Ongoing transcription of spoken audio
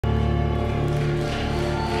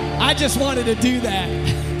I just wanted to do that.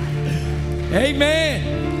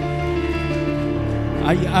 Amen.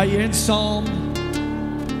 Are you in Psalm?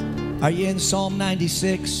 Are you in Psalm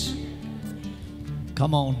 96?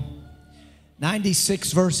 Come on.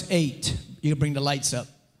 96 verse 8. You can bring the lights up.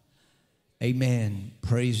 Amen.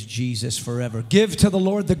 Praise Jesus forever. Give to the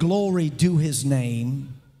Lord the glory due his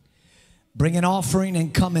name. Bring an offering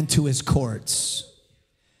and come into his courts.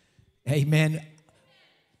 Amen.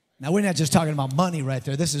 Now, we're not just talking about money right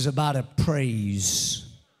there. This is about a praise.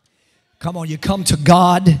 Come on, you come to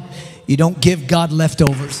God. You don't give God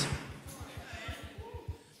leftovers.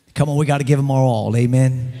 Come on, we got to give him our all.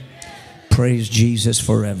 Amen. Praise Jesus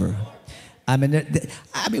forever. I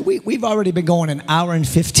mean, we've already been going an hour and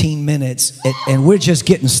 15 minutes, and we're just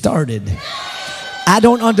getting started. I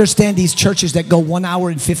don't understand these churches that go 1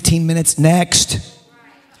 hour and 15 minutes. Next.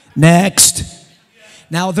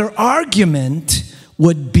 Now, their argument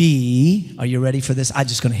would be, are you ready for this? I'm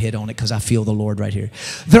just going to hit on it because I feel the Lord right here.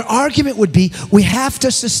 Their argument would be, we have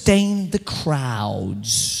to sustain the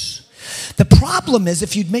crowds. The problem is,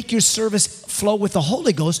 if you'd make your service flow with the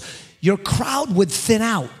Holy Ghost, your crowd would thin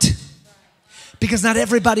out because not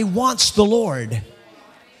everybody wants the Lord.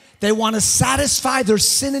 They want to satisfy their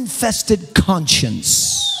sin-infested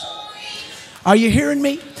conscience. Are you hearing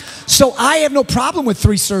me? So I have no problem with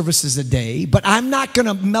 3 services a day, but I'm not going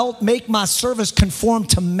to make my service conform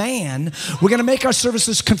to man. We're going to make our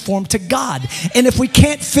services conform to God. And if we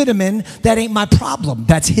can't fit him in, that ain't my problem.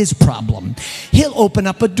 That's his problem. He'll open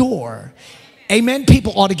up a door. Amen.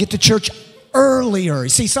 People ought to get to church earlier.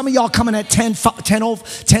 See, some of y'all coming at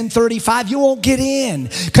 10:35, you won't get in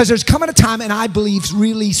because there's coming a time, and I believe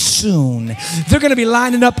really soon, they're going to be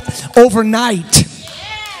lining up overnight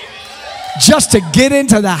just to get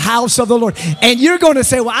into the house of the Lord. And you're going to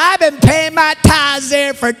say, well, I've been paying my tithes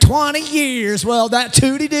there for 20 years. Well, that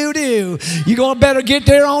tooty-doo-doo. You're going to better get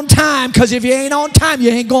there on time, because if you ain't on time, you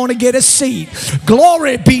ain't going to get a seat.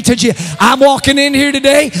 Glory be to Jesus. I'm walking in here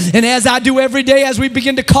today, and as I do every day as we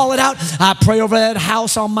begin to call it out, I pray over that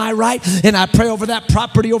house on my right, and I pray over that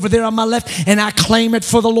property over there on my left, and I claim it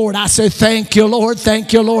for the Lord. I say, thank you, Lord.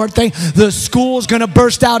 Thank you, Lord. The school's going to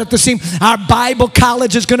burst out at the seam. Our Bible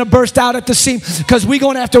college is going to burst out at the seam, because we're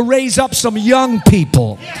going to have to raise up some young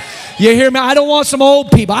people. You hear me? I don't want some old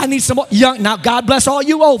people. I need some young. Now, God bless all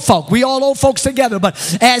you old folk. We all old folks together. But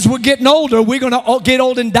as we're getting older, we're going to get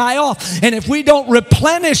old and die off. And if we don't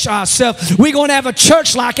replenish ourselves, we're going to have a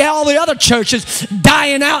church like all the other churches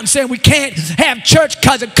dying out and saying we can't have church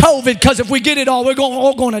because of COVID, because if we get it all, we're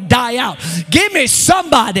all going to die out. Give me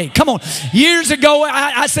somebody. Come on. Years ago,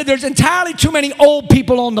 I said there's entirely too many old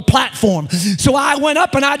people on the platform. So I went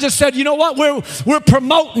up and I just said, you know what? We're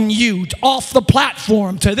promoting you off the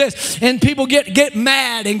platform to this. And people get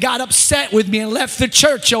mad and got upset with me and left the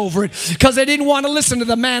church over it because they didn't want to listen to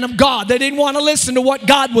the man of God. They didn't want to listen to what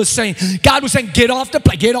God was saying. God was saying, get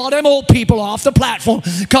all them old people off the platform,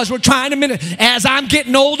 because we're trying to as I'm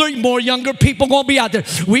getting older, more younger people going to be out there.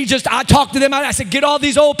 I talked to them. I said, get all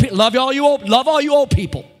these old people. Love all you old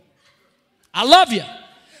people. I love you.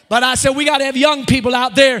 But I said, we got to have young people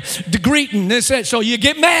out there greeting. So you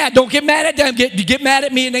get mad. Don't get mad at them. You get mad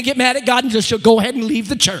at me and then get mad at God and just go ahead and leave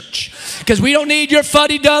the church. Because we don't need your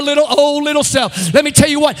fuddy-dud little self. Let me tell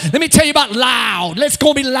you what. Let me tell you about loud. Let's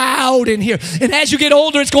go be loud in here. And as you get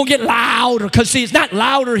older, it's going to get louder. Because see, it's not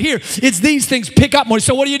louder here. It's these things pick up more.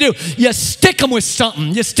 So what do? You stick them with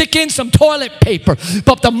something. You stick in some toilet paper.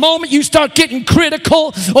 But the moment you start getting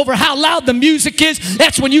critical over how loud the music is,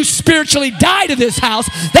 that's when you spiritually die to this house.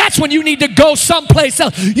 That's when you need to go someplace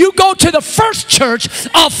else. You go to the first church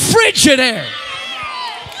of Frigidaire.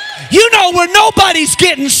 You know, where nobody's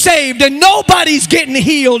getting saved and nobody's getting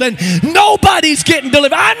healed and nobody's getting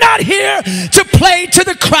delivered. I'm not here to play to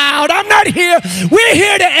the crowd. I'm not here. We're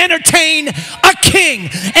here to entertain a king.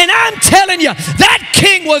 And I'm telling you, that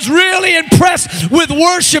king was really impressed with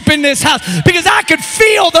worship in this house, because I could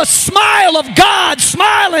feel the smile of God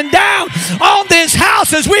smiling down on this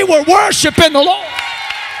house as we were worshiping the Lord.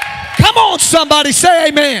 Come on, somebody, say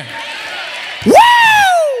amen. Woo!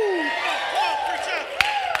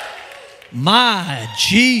 My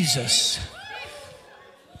Jesus.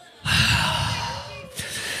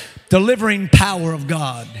 Delivering power of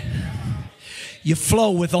God. You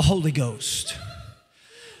flow with the Holy Ghost.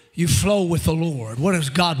 You flow with the Lord. What does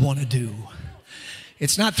God want to do?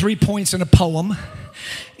 It's not 3 points in a poem.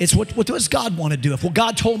 It's what does God want to do? If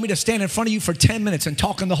God told me to stand in front of you for 10 minutes and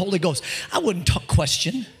talk in the Holy Ghost, I wouldn't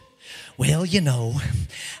question. Well, you know,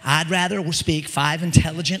 I'd rather speak 5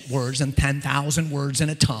 intelligent words than 10,000 words in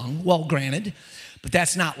a tongue. Well, granted. But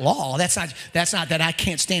that's not law. That's not that I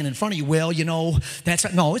can't stand in front of you. Well, you know,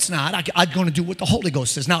 no, it's not. I'm going to do what the Holy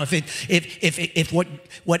Ghost says. Now, if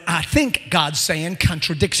what I think God's saying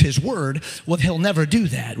contradicts his word, well, he'll never do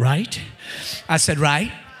that, right? I said,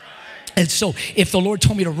 right? And so if the Lord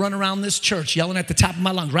told me to run around this church yelling at the top of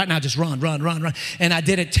my lungs, right now, just run. And I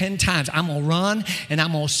did it 10 times. I'm going to run and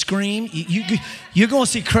I'm going to scream. You're going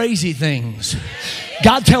to see crazy things.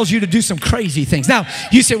 God tells you to do some crazy things. Now,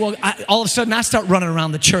 you say, well, all of a sudden I start running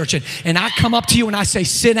around the church and I come up to you and I say,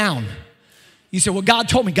 sit down. You say, well, God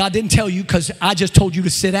told me. God didn't tell you because I just told you to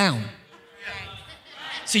sit down.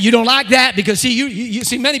 See, you don't like that because, see, you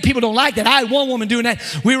see, many people don't like that. I had one woman doing that.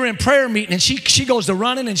 We were in prayer meeting, and she goes to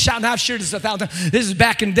running and shouting. I've shared this 1,000 times. This is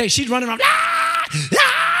back in the day. She's running around,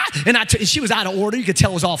 and she was out of order. You could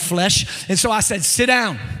tell it was all flesh. And so I said, sit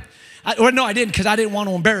down. No, I didn't because I didn't want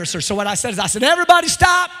to embarrass her. So what I said is, everybody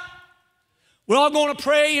stop. We're all going to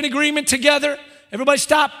pray in agreement together. Everybody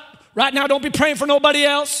stop. Right now, don't be praying for nobody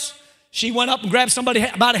else. She went up and grabbed somebody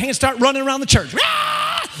by the hand and started running around the church.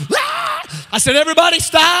 I said, everybody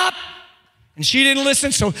stop. And she didn't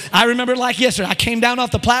listen. So I remember like yesterday, I came down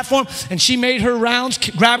off the platform and she made her rounds,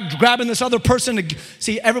 grabbing this other person to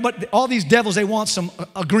see everybody, all these devils, they want some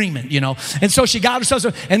agreement, you know. And so she got herself,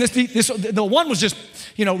 and the one was just,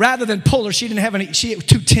 you know, rather than pull her, she didn't have any, she was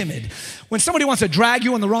too timid. When somebody wants to drag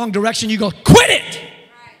you in the wrong direction, you go, quit it.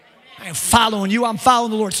 I am following you. I'm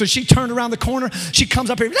following the Lord. So she turned around the corner. She comes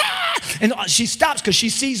up here, and she stops because she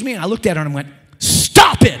sees me. And I looked at her and I went,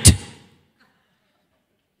 stop it.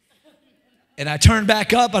 And I turned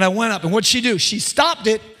back up and I went up. And what'd she do? She stopped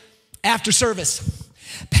it after service.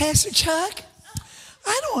 Pastor Chuck,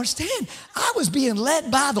 I don't understand. I was being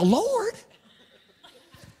led by the Lord.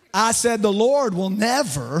 I said, the Lord will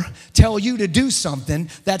never tell you to do something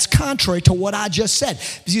that's contrary to what I just said.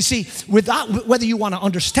 You see, whether you want to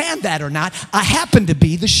understand that or not, I happen to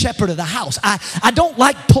be the shepherd of the house. I don't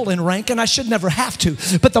like pulling rank, and I should never have to.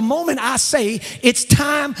 But the moment I say it's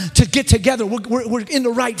time to get together, we're in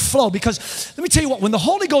the right flow. Because let me tell you what, when the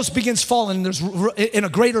Holy Ghost begins falling, there's in a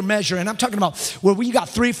greater measure, and I'm talking about where we got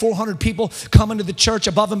 300-400 people coming to the church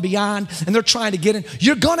above and beyond, and they're trying to get in,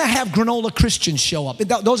 you're going to have granola Christians show up.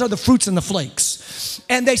 Those are the fruits and the flakes,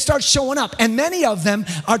 and they start showing up, and many of them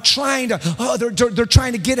are trying to they're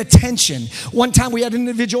trying to get attention. One time we had an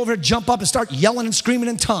individual over here jump up and start yelling and screaming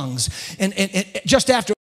in tongues, and just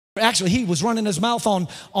after, actually, he was running his mouth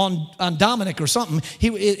on Dominic or something. He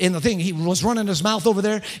was running his mouth over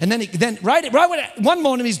there, and then right when one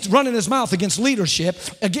moment he's running his mouth against leadership,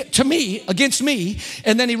 against me,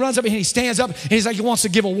 and then he runs up and he stands up and he's like, he wants to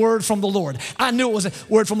give a word from the Lord. I knew it was a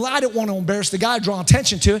word from the Lord. I didn't want to embarrass the guy, draw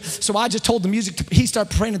attention to it, so I just told the music he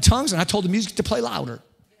started praying in tongues, and I told the music to play louder,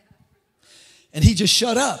 and he just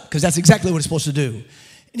shut up because that's exactly what it's supposed to do.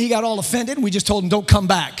 And he got all offended, and we just told him, don't come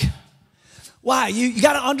back. Why? You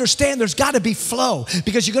got to understand there's got to be flow,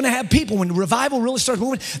 because you're going to have people, when revival really starts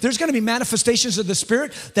moving, there's going to be manifestations of the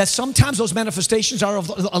Spirit that sometimes those manifestations are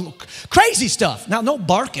of crazy stuff. Now, no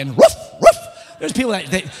barking. Woof, woof. There's people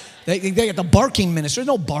that they get the barking ministry.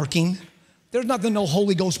 There's no barking. There's nothing, no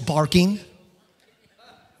Holy Ghost barking.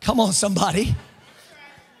 Come on, somebody.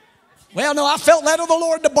 Well, no, I felt led of the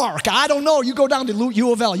Lord to bark. I don't know. You go down to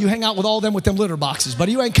U of L. You hang out with all them with them litter boxes, but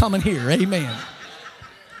you ain't coming here. Amen.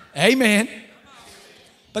 Amen.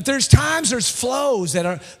 But there's times, there's flows that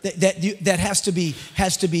has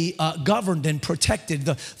to be governed and protected.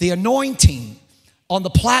 The anointing on the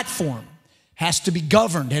platform has to be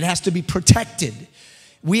governed. It has to be protected.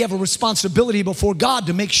 We have a responsibility before God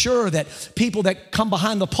to make sure that people that come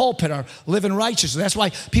behind the pulpit are living righteously. That's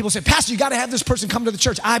why people say, Pastor, you got to have this person come to the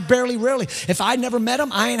church. I rarely. If I never met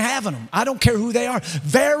them, I ain't having them. I don't care who they are.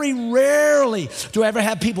 Very rarely do I ever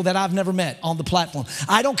have people that I've never met on the platform.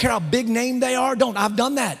 I don't care how big name they are. I've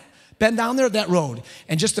done that. Been down there that road.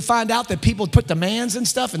 And just to find out that people put demands and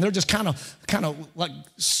stuff, and they're just kind of like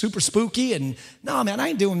super spooky. And no, man, I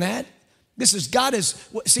ain't doing that. Because God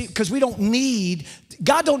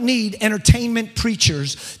don't need entertainment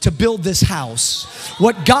preachers to build this house.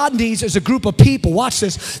 What God needs is a group of people, watch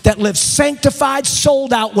this, that live sanctified,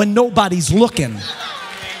 sold out when nobody's looking.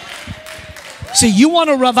 See, you want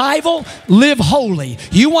a revival? Live holy.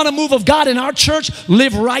 You want a move of God in our church?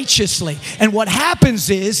 Live righteously. And what happens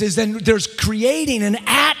is then there's creating an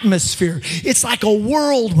atmosphere. It's like a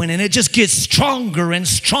whirlwind, and it just gets stronger and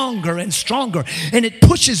stronger and stronger. And it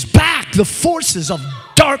pushes back the forces of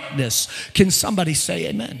darkness. Can somebody say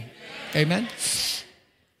amen? Amen.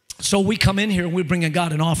 So we come in here and we're bringing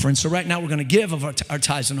God an offering. So right now we're going to give of our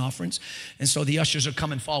tithes and offerings. And so the ushers are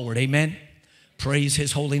coming forward. Amen. Praise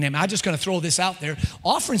his holy name. I'm just going to throw this out there.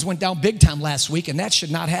 Offerings went down big time last week, and that should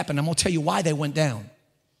not happen. I'm going to tell you why they went down.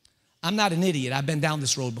 I'm not an idiot. I've been down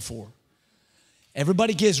this road before.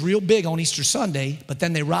 Everybody gives real big on Easter Sunday, but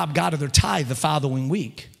then they rob God of their tithe the following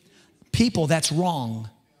week. People, that's wrong.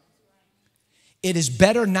 It is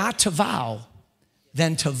better not to vow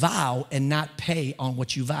than to vow and not pay on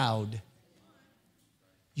what you vowed.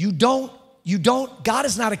 God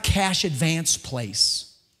is not a cash advance place.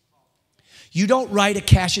 You don't write a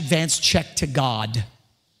cash advance check to God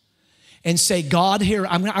and say, God, here,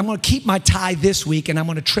 I'm going to keep my tithe this week and I'm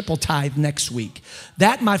going to triple tithe next week.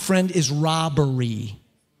 That, my friend, is robbery.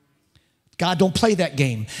 God, don't play that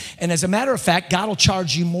game. And as a matter of fact, God will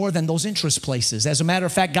charge you more than those interest places. As a matter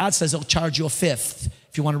of fact, God says he'll charge you a fifth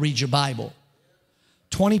if you want to read your Bible.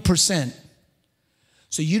 20%.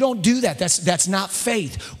 So you don't do that. That's not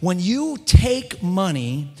faith. When you take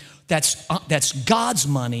money that's God's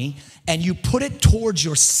money and you put it towards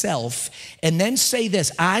yourself and then say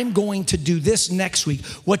this, I'm going to do this next week.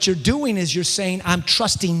 What you're doing is you're saying, I'm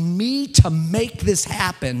trusting me to make this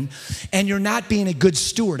happen, and you're not being a good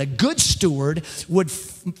steward. A good steward would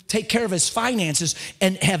take care of his finances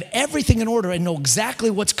and have everything in order and know exactly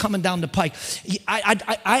what's coming down the pike.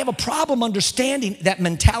 I have a problem understanding that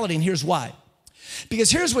mentality, and here's why.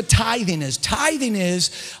 Because here's what tithing is. Tithing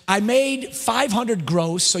is, I made 500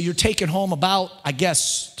 gross, so you're taking home about, I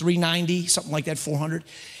guess, 390, something like that, 400,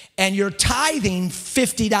 and you're tithing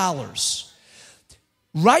 $50.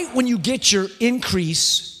 Right when you get your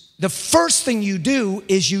increase, the first thing you do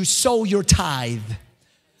is you sow your tithe.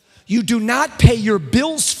 You do not pay your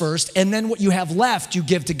bills first, and then what you have left, you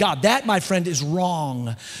give to God. That, my friend, is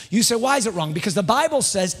wrong. You say, why is it wrong? Because the Bible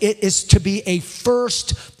says it is to be a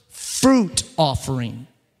first fruit offering.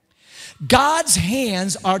 God's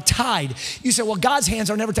hands are tied. You say, well, God's hands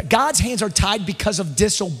are never tied. God's hands are tied because of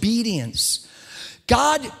disobedience.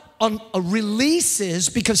 God releases,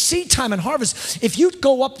 because seed time and harvest, if you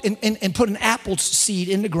go up and put an apple seed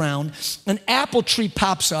in the ground, an apple tree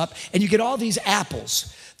pops up and you get all these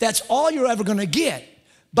apples. That's all you're ever going to get.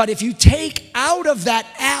 But if you take out of that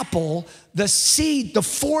apple the seed, the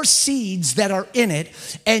 4 seeds that are in it,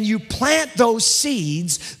 and you plant those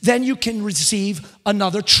seeds, then you can receive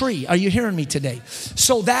another tree. Are you hearing me today?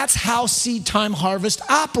 So that's how seed time harvest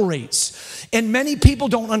operates. And many people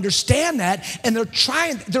don't understand that, and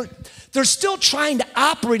they're still trying to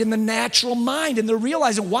operate in the natural mind, and they're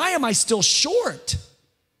realizing, why am I still short?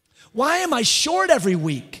 Why am I short every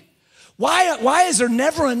week? Why is there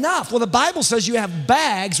never enough? Well, the Bible says you have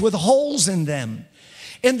bags with holes in them.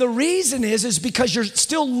 And the reason is because you're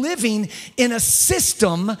still living in a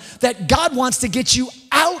system that God wants to get you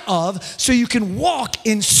out of so you can walk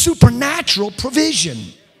in supernatural provision.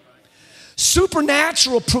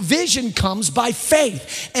 Supernatural provision comes by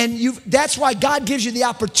faith. And that's why God gives you the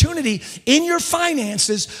opportunity in your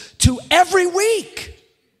finances to every week.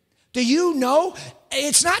 Do you know?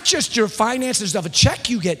 It's not just your finances of a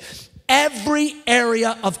check you get. Every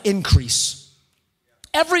area of increase.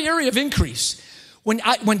 Every area of increase.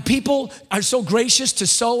 When people are so gracious to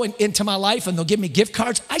sow into my life and they'll give me gift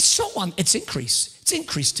cards, I sow on it's increase. It's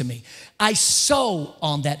increase to me. I sow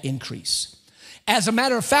on that increase. As a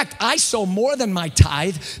matter of fact, I sow more than my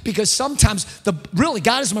tithe because sometimes,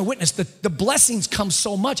 God is my witness, the blessings come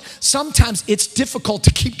so much, sometimes it's difficult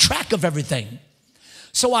to keep track of everything.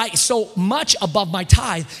 So I sow much above my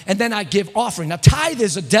tithe, and then I give offering. Now, tithe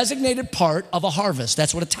is a designated part of a harvest.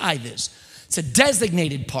 That's what a tithe is. It's a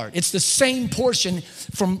designated part. It's the same portion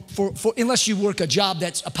for unless you work a job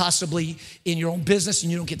that's possibly in your own business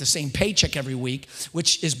and you don't get the same paycheck every week,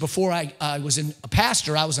 which is before I was a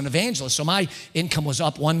pastor, I was an evangelist. So my income was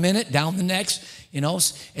up 1 minute, down the next,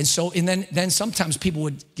 and then sometimes people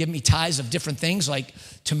would give me tithes of different things like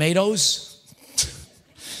tomatoes.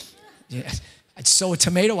 Yeah. I'd sow a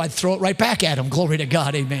tomato, I'd throw it right back at him. Glory to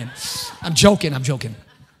God, amen. I'm joking. And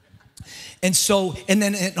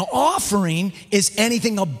then an offering is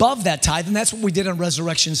anything above that tithe, and that's what we did on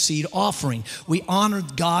Resurrection Seed offering. We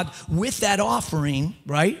honored God with that offering,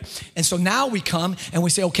 right? And so now we come and we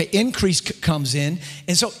say, okay, increase comes in.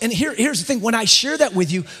 And here's the thing, when I share that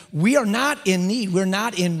with you, we are not in need. We're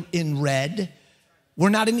not in red.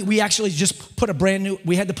 We actually just put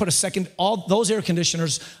we had to put a second, all those air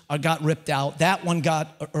conditioners got ripped out. That one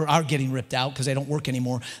are getting ripped out because they don't work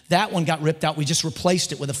anymore. That one got ripped out. We just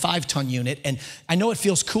replaced it with a 5-ton unit. And I know it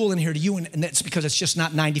feels cool in here to you, and that's because it's just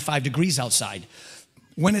not 95 degrees outside.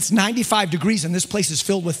 When it's 95 degrees and this place is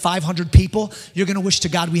filled with 500 people, you're going to wish to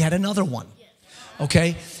God we had another one.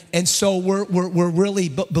 Okay? And so we're really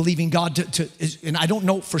believing God and I don't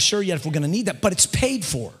know for sure yet if we're going to need that, but it's paid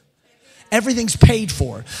for. Everything's paid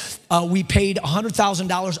for. We paid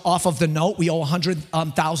 $100,000 off of the note. We owe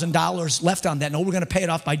 $100,000 left on that note. We're going to pay it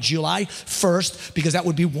off by July 1st because that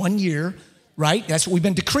would be 1 year, right? That's what we've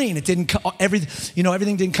been decreeing. It didn't,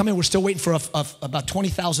 everything didn't come in. We're still waiting for about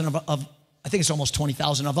 20,000 of I think it's almost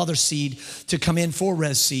 20,000 of other seed to come in for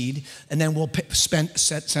res seed, and then we'll send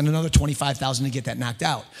another 25,000 to get that knocked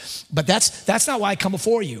out. But that's not why I come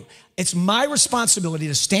before you. It's my responsibility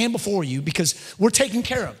to stand before you because we're taken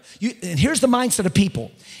care of. And here's the mindset of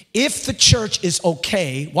people. If the church is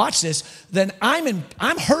okay, watch this, then I'm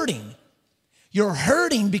hurting. You're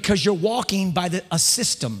hurting because you're walking by a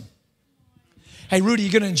system. Hey, Rudy,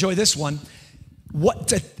 you're going to enjoy this one.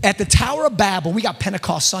 At the Tower of Babel, we got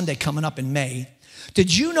Pentecost Sunday coming up in May.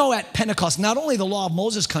 Did you know at Pentecost, not only the law of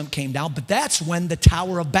Moses came down, but that's when the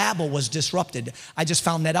Tower of Babel was disrupted. I just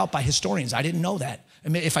found that out by historians. I didn't know that. I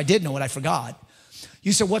mean, if I did know it, I forgot.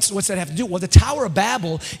 You said, what's that have to do? Well, the Tower of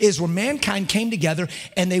Babel is where mankind came together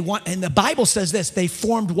and and the Bible says this, they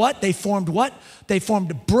formed what? They formed what? They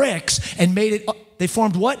formed bricks and made it, they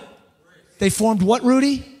formed what? They formed what,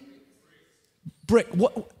 Rudy? Brick.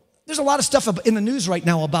 What? There's a lot of stuff in the news right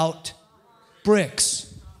now about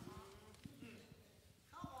bricks.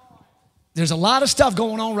 There's a lot of stuff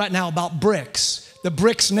going on right now about bricks. The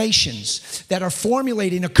BRICS nations that are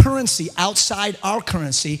formulating a currency outside our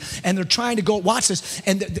currency, and they're trying to go, watch this,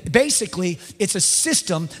 and basically it's a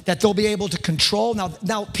system that they'll be able to control.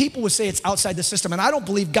 Now people would say it's outside the system, and I don't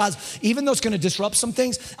believe God's, even though it's going to disrupt some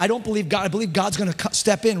things, I don't believe God, I believe God's going to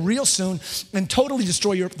step in real soon and totally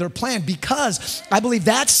destroy their plan, because I believe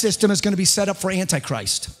that system is going to be set up for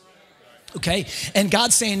Antichrist, okay? And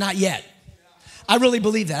God's saying not yet. I really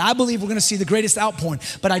believe that. I believe we're going to see the greatest outpouring.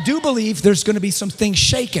 But I do believe there's going to be some things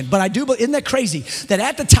shaken. But I do believe, isn't that crazy? That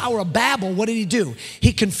at the Tower of Babel, what did he do?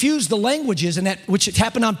 He confused the languages, and which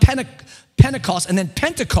happened on Pentecost. And then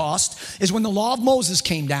Pentecost is when the law of Moses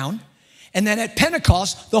came down. And then at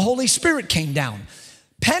Pentecost, the Holy Spirit came down.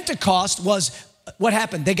 Pentecost was, what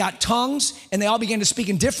happened? They got tongues, and they all began to speak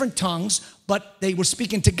in different tongues, but they were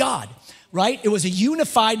speaking to God. Right? It was a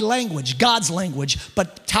unified language, God's language,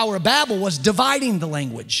 but Tower of Babel was dividing the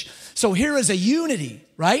language. So here is a unity,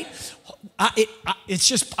 right? It's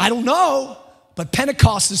just, I don't know, but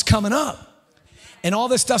Pentecost is coming up. And all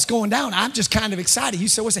this stuff's going down. I'm just kind of excited. You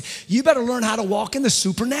said, what's that? You better learn how to walk in the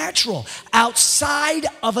supernatural, outside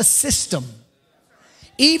of a system.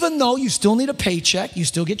 Even though you still need a paycheck, you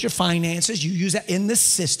still get your finances, you use that in the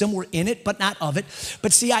system. We're in it, but not of it.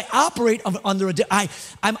 But see, I'm operating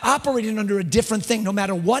under a different thing. No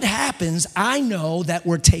matter what happens, I know that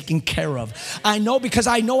we're taken care of. I know because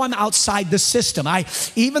I know I'm outside the system.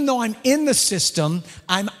 Even though I'm in the system,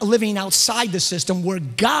 I'm living outside the system where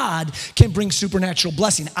God can bring supernatural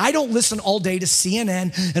blessing. I don't listen all day to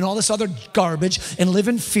CNN and all this other garbage and live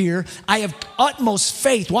in fear. I have utmost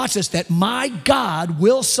faith, watch this, that my God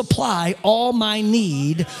will supply all my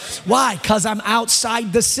need. Why? Because I'm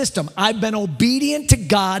outside the system. I've been obedient to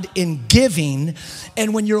God in giving.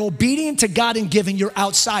 And when you're obedient to God in giving, you're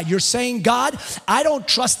outside. You're saying, God, I don't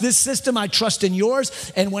trust this system. I trust in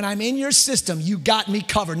yours. And when I'm in your system, you got me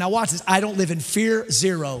covered. Now watch this. I don't live in fear.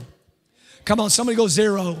 Zero. Come on, somebody go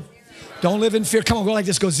zero. Don't live in fear. Come on, go like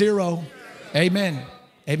this. Go zero. Amen.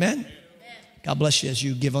 Amen. God bless you as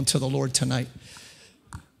you give unto the Lord tonight.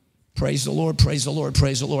 Praise the Lord, praise the Lord,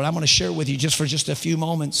 praise the Lord. I'm going to share with you just a few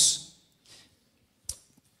moments.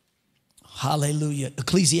 Hallelujah.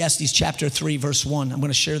 Ecclesiastes chapter 3, verse 1. I'm going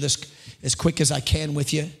to share this as quick as I can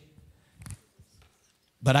with you.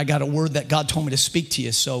 But I got a word that God told me to speak to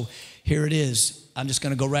you, so here it is. I'm just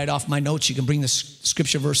going to go right off my notes. You can bring the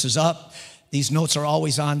scripture verses up. These notes are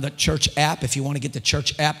always on the church app. If you want to get the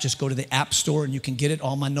church app, just go to the app store and you can get it.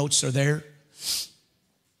 All my notes are there.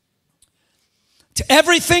 To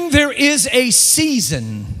everything there is a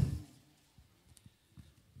season.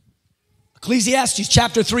 Ecclesiastes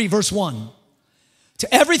chapter 3, verse 1.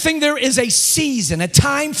 To everything there is a season, a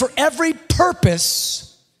time for every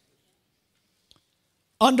purpose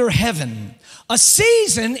under heaven. A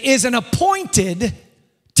season is an appointed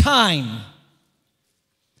time.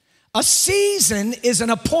 A season is an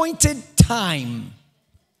appointed time.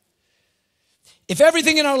 If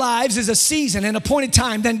everything in our lives is a season, an appointed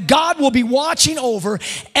time, then God will be watching over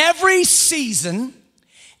every season,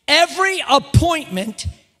 every appointment,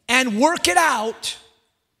 and work it out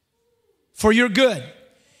for your good.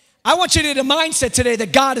 I want you to get a mindset today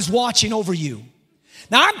that God is watching over you.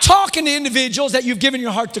 Now, I'm talking to individuals that you've given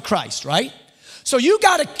your heart to Christ, right? So you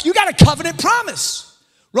got a covenant promise.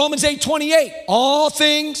 Romans 8:28, all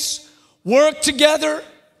things work together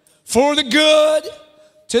for the good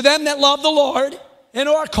to them that love the Lord and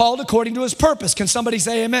are called according to his purpose. Can somebody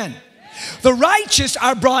say amen? The righteous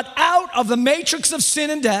are brought out of the matrix of sin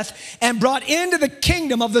and death and brought into the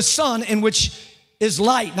kingdom of the Son in which is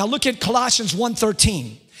light. Now look at Colossians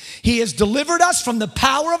 1:13. He has delivered us from the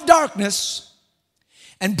power of darkness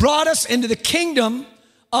and brought us into the kingdom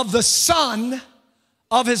of the Son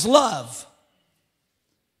of his love.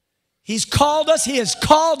 He's called us, he has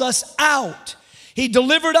called us out. He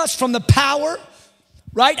delivered us from the power,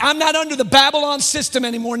 right? I'm not under the Babylon system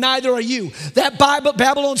anymore, neither are you. That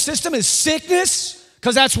Babylon system is sickness,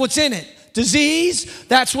 because that's what's in it. Disease,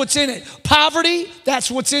 that's what's in it. Poverty,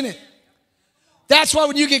 that's what's in it. That's why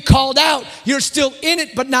when you get called out, you're still in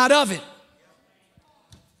it, but not of it.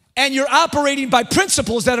 And you're operating by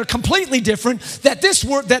principles that are completely different, that this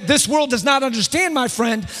world does not understand, my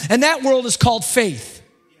friend, and that world is called faith.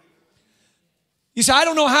 You say, I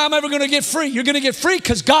don't know how I'm ever going to get free. You're going to get free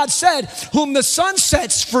because God said, whom the Son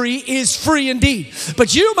sets free is free indeed.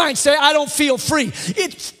 But you might say, I don't feel free.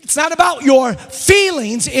 It's not about your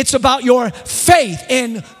feelings. It's about your faith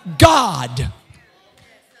in God.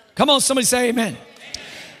 Come on, somebody say amen.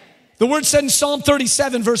 The word said in Psalm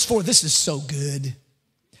 37, verse 4, this is so good.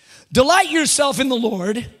 Delight yourself in the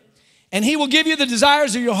Lord, and he will give you the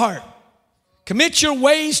desires of your heart. Commit your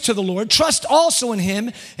ways to the Lord. Trust also in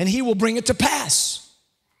him, and he will bring it to pass.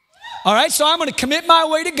 All right, so I'm going to commit my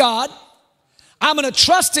way to God. I'm going to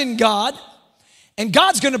trust in God, and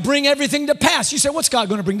God's going to bring everything to pass. You say, what's God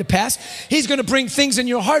going to bring to pass? He's going to bring things in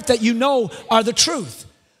your heart that you know are the truth.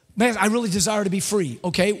 Man, I really desire to be free.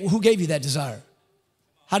 Okay, well, who gave you that desire?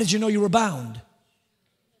 How did you know you were bound?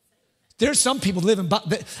 There's some people living,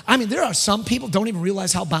 there are some people don't even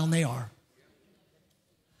realize how bound they are.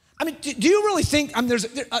 I mean, do you really think,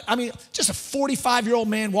 just a 45-year-old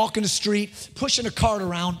man walking the street, pushing a cart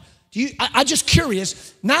around, I'm just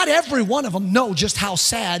curious, not every one of them know just how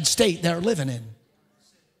sad state they're living in.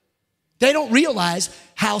 They don't realize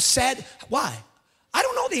how sad, why? I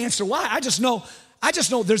don't know the answer why. I just know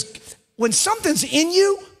when something's in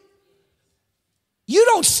you, you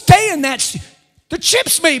don't stay in that. The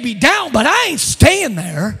chips may be down, but I ain't staying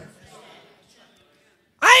there.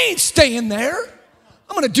 I ain't staying there.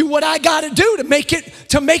 I'm going to do what I got to do to make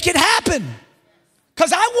it happen.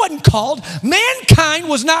 Because I wasn't called. Mankind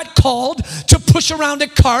was not called to push around a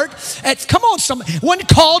cart. Wasn't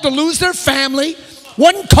called to lose their family.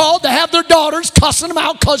 Wasn't called to have their daughters cussing them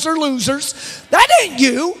out because they're losers. That ain't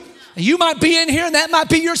you. You might be in here and that might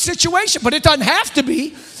be your situation, but it doesn't have to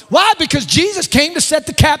be. Why? Because Jesus came to set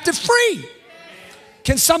the captive free.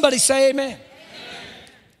 Can somebody say amen?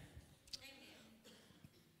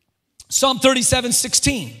 Psalm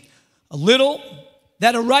 37:16. A little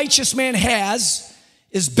that a righteous man has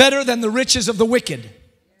is better than the riches of the wicked.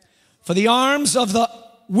 For the arms of the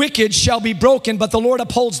wicked shall be broken, but the Lord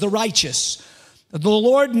upholds the righteous. The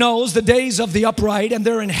Lord knows the days of the upright, and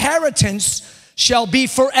their inheritance shall be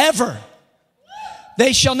forever.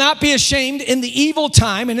 They shall not be ashamed in the evil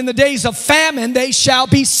time, and in the days of famine they shall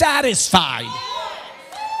be satisfied.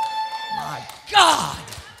 My God.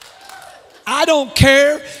 I don't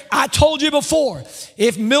care. I told you before,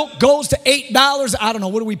 if milk goes to $8, I don't know,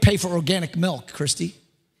 what do we pay for organic milk, Christy?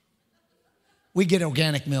 We get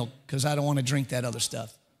organic milk because I don't want to drink that other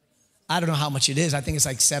stuff. I don't know how much it is. I think it's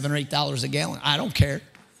like $7 or $8 a gallon. I don't care.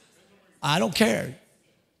 I don't care.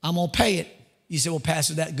 I'm going to pay it. You say, well,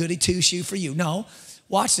 Pastor, that goody two-shoe for you. No,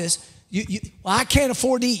 watch this. Well, I can't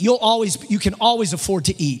afford to eat. You can always afford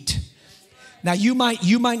to eat. Now, you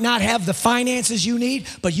might not have the finances you need,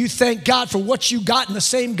 but you thank God for what you got, and the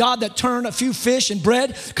same God that turned a few fish and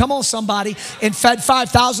bread, come on somebody, and fed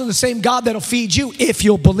 5,000, the same God that'll feed you if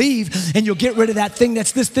you'll believe, and you'll get rid of that thing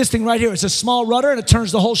that's this thing right here. It's a small rudder and it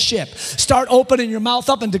turns the whole ship. Start opening your mouth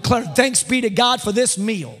up and declare, thanks be to God for this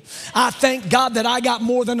meal. I thank God that I got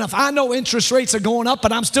more than enough. I know interest rates are going up,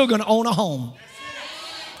 but I'm still going to own a home.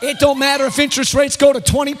 It don't matter if interest rates go to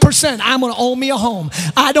 20%. I'm going to own me a home.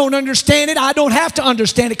 I don't understand it. I don't have to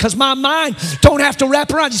understand it because my mind don't have to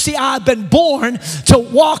wrap around. You see, I've been born to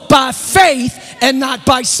walk by faith and not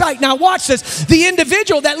by sight. Now watch this. The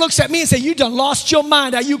individual that looks at me and says, you done lost your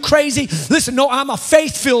mind. Are you crazy? Listen, no, I'm a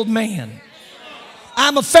faith-filled man.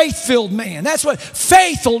 I'm a faith-filled man. That's what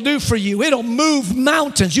faith will do for you. It'll move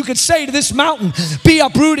mountains. You could say to this mountain, be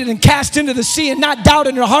uprooted and cast into the sea, and not doubt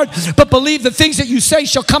in your heart, but believe the things that you say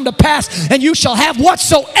shall come to pass, and you shall have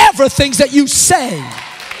whatsoever things that you say.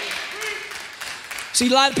 See,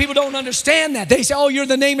 a lot of people don't understand that. They say, oh, you're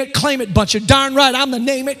the name it, claim it bunch. You're darn right, I'm the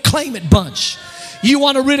name it, claim it bunch. You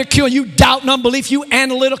want to ridicule, you doubt and unbelief, you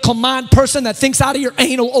analytical mind person that thinks out of your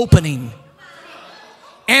anal opening.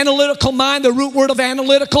 Analytical mind, the root word of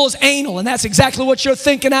analytical is anal, and that's exactly what you're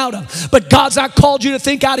thinking out of. But God's not called you to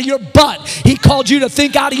think out of your butt. He called you to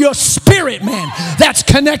think out of your spirit, man. That's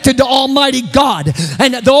connected to Almighty God.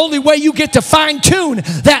 And the only way you get to fine-tune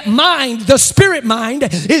that mind, the spirit mind,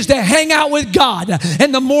 is to hang out with God.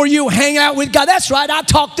 And the more you hang out with God, that's right, I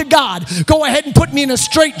talk to God. Go ahead and put me in a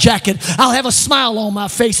straitjacket. I'll have a smile on my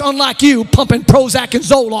face, unlike you pumping Prozac and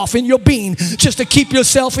Zoloft in your bean just to keep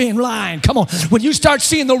yourself in line. Come on. When you start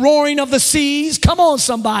seeing the roaring of the seas, come on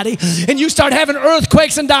somebody, and you start having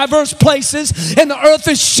earthquakes in diverse places, and the earth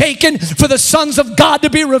is shaking for the sons of God to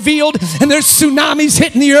be revealed, and there's tsunamis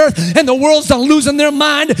hitting the earth, and the world's done losing their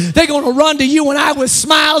mind, they're going to run to you and I with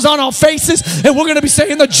smiles on our faces, and we're going to be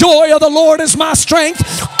saying, the joy of the Lord is my strength.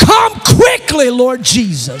 Come quickly, Lord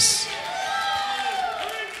Jesus.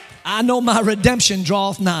 I know my redemption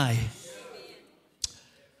draweth nigh.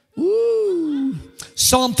 Woo.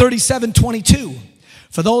 Psalm 37:22.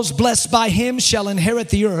 For those blessed by him shall inherit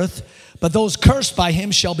the earth, but those cursed by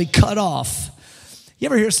him shall be cut off. You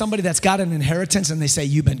ever hear somebody that's got an inheritance and they say,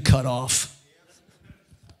 you've been cut off?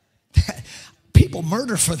 People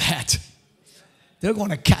murder for that. They're going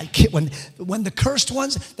to kill. When the cursed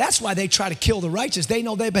ones, that's why they try to kill the righteous. They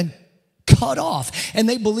know they've been cut off. And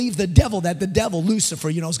they believe the devil, Lucifer,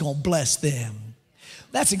 is going to bless them.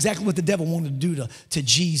 That's exactly what the devil wanted to do to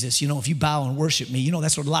Jesus. If you bow and worship me,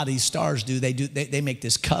 that's what a lot of these stars do. They make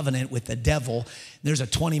this covenant with the devil. There's a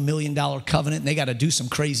 $20 million covenant, and they got to do some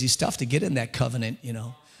crazy stuff to get in that covenant,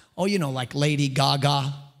 Oh, like Lady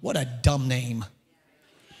Gaga. What a dumb name.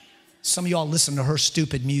 Some of y'all listen to her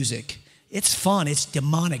stupid music. It's fun. It's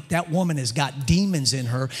demonic. That woman has got demons in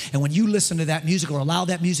her. And when you listen to that music or allow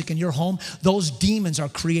that music in your home, those demons are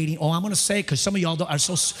creating. Oh, I'm going to say it because some of y'all are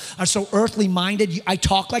so earthly minded. I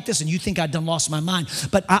talk like this and you think I've done lost my mind.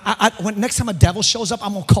 But when next time a devil shows up,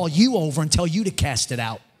 I'm going to call you over and tell you to cast it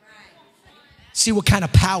out. See what kind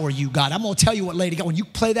of power you got. I'm going to tell you what, lady, when you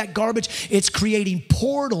play that garbage, it's creating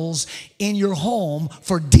portals in your home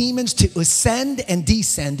for demons to ascend and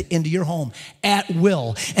descend into your home at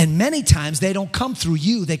will. And many times they don't come through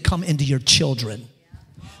you, they come into your children.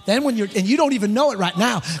 Then and you don't even know it right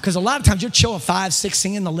now, because a lot of times you're children 5, 6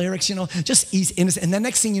 singing the lyrics, just easy, innocent. And the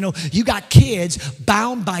next thing you know, you got kids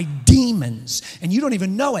bound by demons and you don't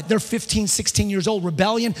even know it. They're 15, 16 years old,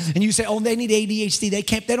 rebellion. And you say, oh, they need ADHD.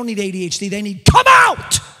 They don't need ADHD. They need come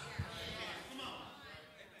out.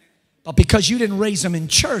 But because you didn't raise them in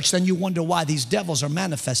church, then you wonder why these devils are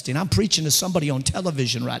manifesting. I'm preaching to somebody on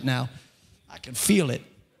television right now. I can feel it.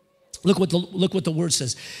 Look what the word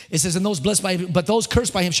says. It says, and those blessed by him, but those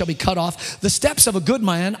cursed by him shall be cut off. The steps of a good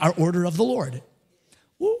man are order of the Lord.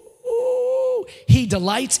 Ooh, he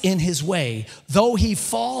delights in his way. Though he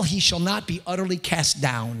fall, he shall not be utterly cast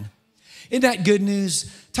down. Isn't that good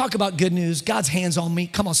news? Talk about good news. God's hands on me.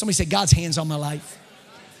 Come on, somebody say God's hands on my life.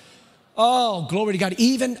 Oh, glory to God.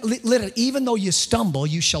 Even though you stumble,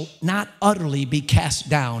 you shall not utterly be cast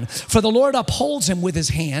down. For the Lord upholds him with his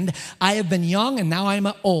hand. I have been young and now I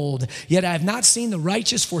am old. Yet I have not seen the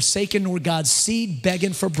righteous forsaken nor God's seed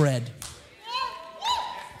begging for bread.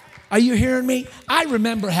 Are you hearing me? I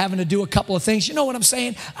remember having to do a couple of things. You know what I'm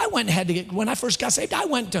saying? When I first got saved, I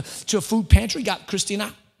went to a food pantry, got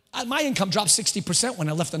Christina. My income dropped 60% when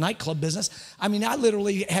I left the nightclub business. I mean, I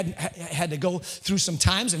literally had to go through some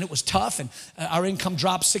times, and it was tough. And our income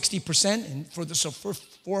dropped 60%. And for 4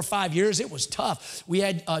 or 5 years, it was tough. We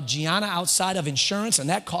had Gianna outside of insurance, and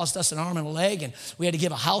that cost us an arm and a leg. And we had to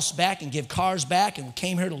give a house back and give cars back. And we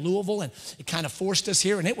came here to Louisville, and it kind of forced us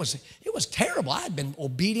here. And it was terrible. I had been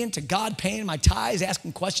obedient to God, paying my tithes,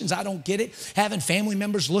 asking questions. I don't get it. Having family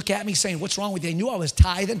members look at me saying, what's wrong with you? They knew I was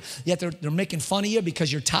tithing, yet they're making fun of you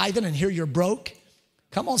because you're tithing. And here you're broke.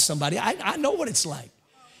 Come on, somebody. I know what it's like.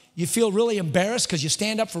 You feel really embarrassed because you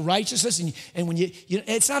stand up for righteousness, and when you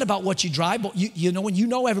it's not about what you drive, but when you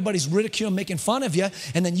know everybody's ridiculing, making fun of you,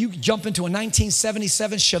 and then you jump into a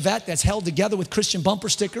 1977 Chevette that's held together with Christian bumper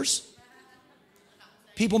stickers.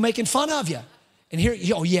 People making fun of you. And here,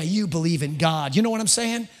 oh yeah, you believe in God. You know what I'm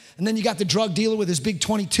saying? And then you got the drug dealer with his big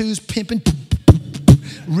 22s pimping,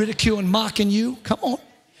 ridiculing, mocking you. Come on.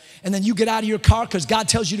 And then you get out of your car because God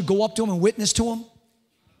tells you to go up to him and witness to him.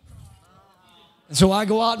 And so I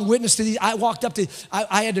go out and witness to these. I walked up to,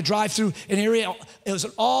 I had to drive through an area. It was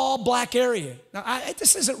an all black area. Now,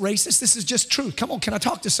 this isn't racist. This is just truth. Come on, can I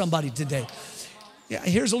talk to somebody today? Yeah,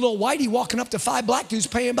 here's a little whitey walking up to 5 black dudes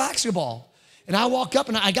playing basketball. And I walk up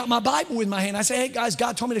and I got my Bible in my hand. I say, hey guys,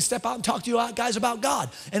 God told me to step out and talk to you guys about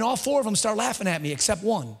God. And all 4 of them start laughing at me except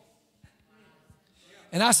one.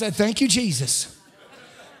 And I said, thank you, Jesus.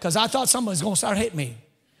 Because I thought someone was going to start hitting me.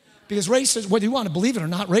 Because racism, whether you want to believe it or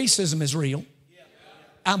not, racism is real.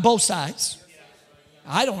 On both sides.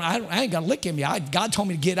 I ain't got a lick in me. God told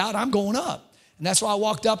me to get out. I'm going up. And that's why I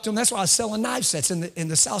walked up to him. That's why I was selling knife sets in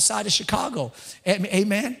the south side of Chicago.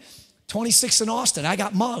 Amen. 26 in Austin. I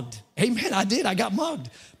got mugged. Amen. I did. I got mugged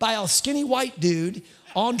by a skinny white dude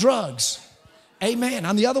on drugs. Amen.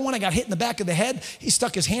 On the other one, I got hit in the back of the head. He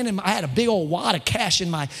stuck his hand in I had a big old wad of cash in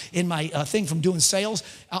my thing from doing sales.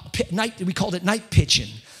 We called it night pitching.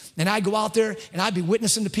 And I'd go out there and I'd be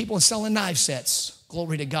witnessing to people and selling knife sets.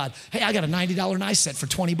 Glory to God. Hey, I got a $90 knife set for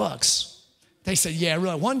 $20. They said, yeah,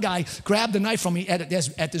 really. One guy grabbed the knife from me at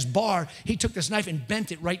this bar. He took this knife and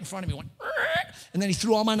bent it right in front of me. Went, and then he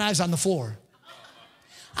threw all my knives on the floor.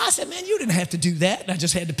 I said, man, you didn't have to do that. And I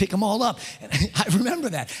just had to pick them all up. And I remember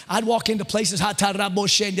that. I'd walk into places,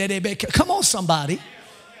 come on, somebody.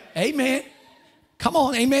 Amen. Come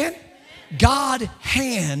on, amen. God's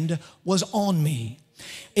hand was on me.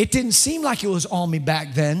 It didn't seem like it was on me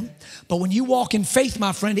back then. But when you walk in faith,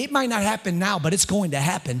 my friend, it might not happen now, but it's going to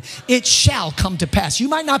happen. It shall come to pass. You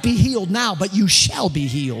might not be healed now, but you shall be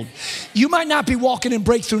healed. You might not be walking in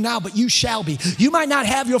breakthrough now, but you shall be. You might not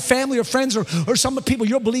have your family or friends or some of the people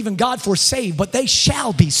you're believing God for saved, but they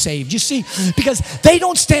shall be saved. You see, because they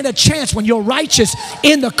don't stand a chance when you're righteous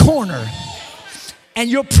in the corner. And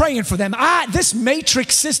you're praying for them. This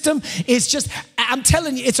matrix system is just, I'm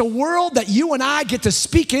telling you, it's a world that you and I get to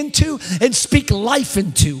speak into and speak life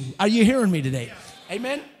into. Are you hearing me today?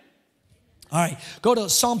 Amen? All right, go to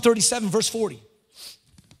Psalm 37, verse 40.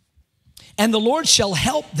 And the Lord shall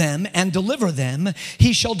help them and deliver them.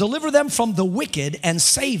 He shall deliver them from the wicked and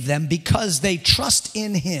save them because they trust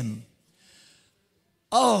in him.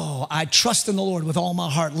 Oh, I trust in the Lord with all my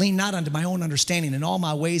heart. Lean not unto my own understanding. In all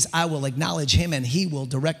my ways I will acknowledge him and he will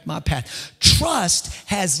direct my path. Trust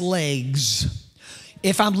has legs.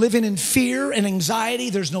 If I'm living in fear and anxiety,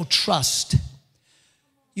 there's no trust.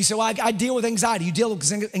 You say, well, I deal with anxiety. You deal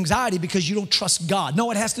with anxiety because you don't trust God.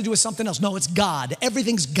 No, it has to do with something else. No, it's God.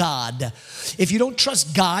 Everything's God. If you don't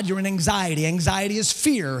trust God, you're in anxiety. Anxiety is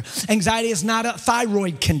fear. Anxiety is not a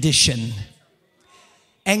thyroid condition.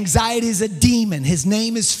 Anxiety is a demon. His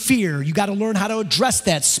name is fear. You got to learn how to address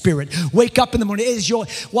that spirit. Wake up in the morning.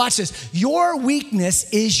 Watch this. Your weakness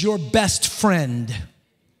is your best friend.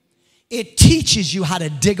 It teaches you how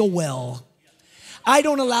to dig a well. I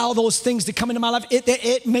don't allow those things to come into my life.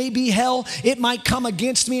 It may be hell. It might come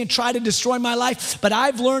against me and try to destroy my life. But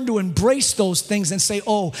I've learned to embrace those things and say,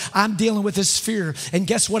 oh, I'm dealing with this fear. And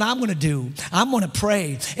guess what I'm going to do? I'm going to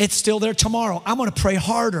pray. It's still there tomorrow. I'm going to pray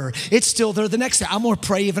harder. It's still there the next day. I'm going to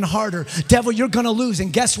pray even harder. Devil, you're going to lose.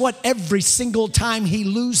 And guess what? Every single time he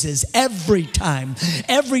loses. Every time.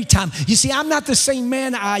 Every time. You see, I'm not the same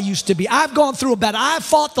man I used to be. I've gone through a battle. I've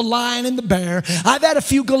fought the lion and the bear. I've had a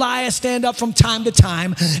few Goliaths stand up from time to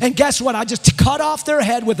time, and guess what? I just cut off their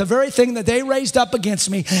head with the very thing that they raised up against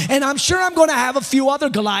me, and I'm sure I'm going to have a few other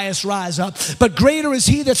Goliaths rise up, but greater is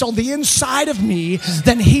he that's on the inside of me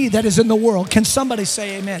than he that is in the world. Can somebody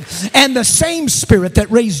say amen? And the same spirit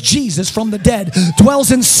that raised Jesus from the dead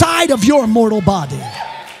dwells inside of your mortal body.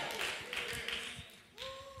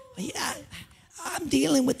 Yeah, I'm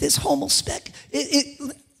dealing with this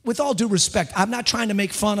homosexual. With all due respect, I'm not trying to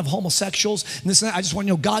make fun of homosexuals. I just want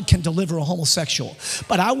you to know God can deliver a homosexual.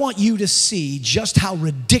 But I want you to see just how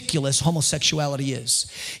ridiculous homosexuality is.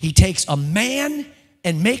 He takes a man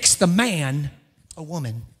and makes the man a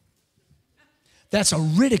woman. That's a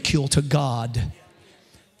ridicule to God.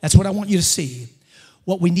 That's what I want you to see.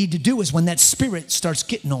 What we need to do is when that spirit starts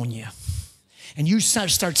getting on you, and you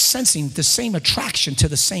start sensing the same attraction to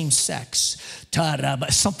the same sex,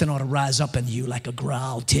 something ought to rise up in you like a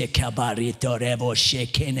growl.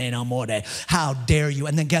 How dare you?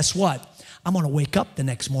 And then guess what? I'm going to wake up the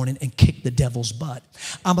next morning and kick the devil's butt.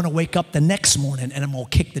 I'm going to wake up the next morning and I'm going to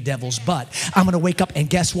kick the devil's butt. I'm going to wake up and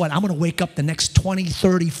guess what? I'm going to wake up the next 20,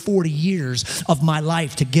 30, 40 years of my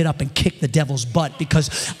life to get up and kick the devil's butt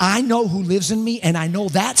because I know who lives in me and I know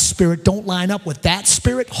that spirit don't line up with that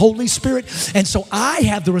spirit, Holy Spirit. And so I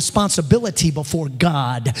have the responsibility before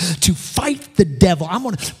God to fight the devil.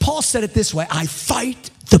 Paul said it this way, I fight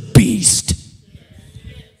the beast.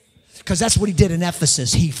 Because that's what he did in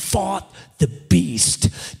Ephesus. He fought the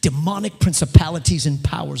beast, demonic principalities and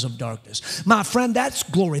powers of darkness. My friend, that's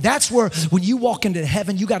glory. That's where when you walk into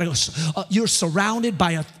heaven, you're surrounded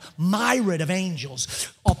by a myriad of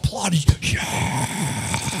angels applauding.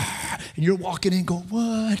 Yeah. And you're walking in going,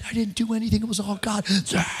 what? I didn't do anything. It was all God.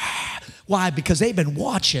 Why? Because they've been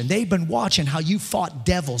watching. They've been watching how you fought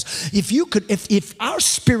devils. If our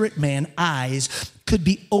spirit man eyes could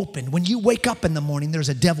be open, when you wake up in the morning, there's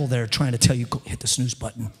a devil there trying to tell you, go hit the snooze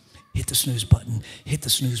button, hit the snooze button, hit the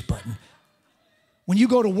snooze button. When you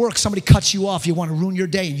go to work, somebody cuts you off, you want to ruin your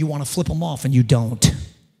day and you want to flip them off and you don't.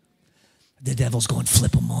 The devil's going,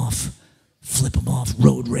 flip them off,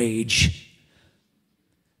 road rage.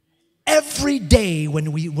 Every day,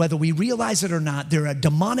 whether we realize it or not, there are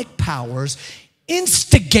demonic powers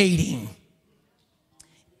instigating.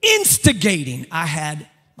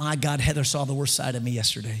 My God, Heather saw the worst side of me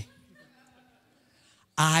yesterday.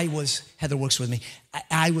 Heather works with me.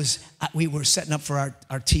 We were setting up for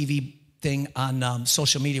our TV thing on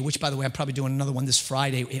social media, which, by the way, I'm probably doing another one this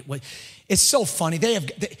Friday. It's so funny.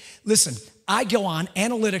 Listen, I go on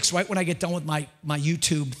analytics right when I get done with my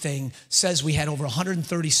YouTube thing, says we had over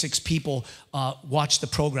 136 people watch the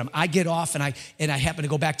program. I get off and I happen to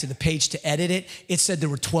go back to the page to edit it. It said there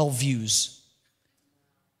were 12 views.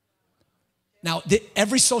 Now,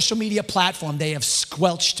 every social media platform, they have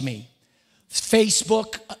squelched me.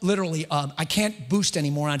 Facebook, literally, I can't boost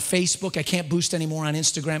anymore on Facebook. I can't boost anymore on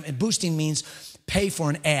Instagram. And boosting means pay for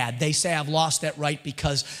an ad. They say I've lost that right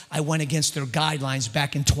because I went against their guidelines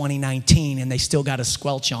back in 2019 and they still got a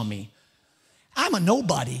squelch on me. I'm a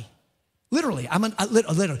nobody. Literally,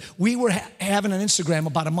 literally. We were having an Instagram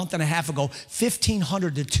about a month and a half ago,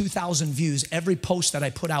 1,500 to 2,000 views, every post that I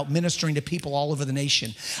put out ministering to people all over the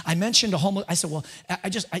nation. I mentioned a homeless, I said, well, I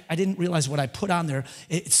didn't realize what I put on there.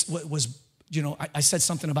 I said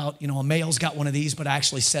something about, a male's got one of these, but I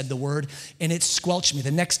actually said the word, and it squelched me.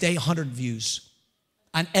 The next day, 100 views.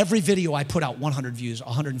 On every video I put out, 100 views,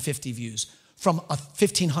 150 views, from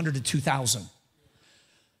 1,500 to 2,000.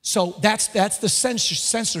 So that's the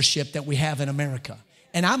censorship that we have in America.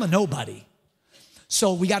 And I'm a nobody.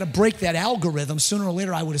 So we got to break that algorithm. Sooner or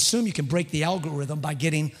later, I would assume you can break the algorithm by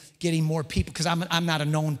getting more people, because I'm not a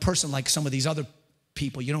known person like some of these other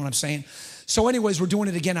people, you know what I'm saying? So anyways, we're doing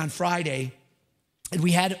it again on Friday. And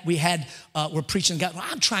we're preaching God. Well,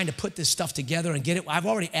 I'm trying to put this stuff together and get it. I've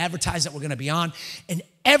already advertised that we're going to be on, and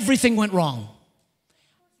everything went wrong.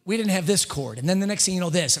 We didn't have this cord, and then the next thing you know,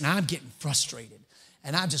 this, and I'm getting frustrated,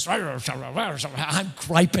 and I'm just, I'm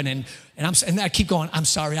griping, and I keep going. I'm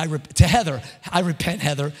sorry. To Heather, I repent,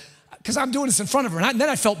 Heather, because I'm doing this in front of her. And then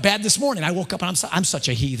I felt bad this morning. I woke up and I'm such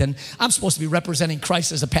a heathen. I'm supposed to be representing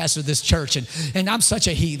Christ as a pastor of this church, and I'm such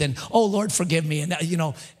a heathen. Oh, Lord, forgive me.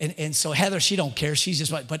 And so Heather, she don't care. She's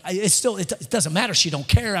just, but it's still, it doesn't matter. She don't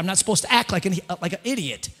care. I'm not supposed to act like an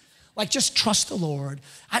idiot. Like, just trust the Lord.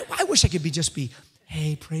 I wish I could be,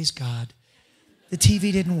 hey, praise God. The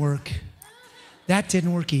TV didn't work. That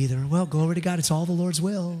didn't work either. Well, glory to God. It's all the Lord's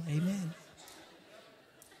will. Amen.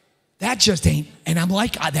 That just ain't, and I'm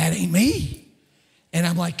like, that ain't me. And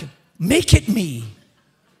I'm like, make it me.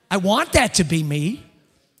 I want that to be me,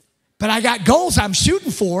 but I got goals I'm shooting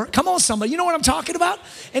for. Come on, somebody. You know what I'm talking about?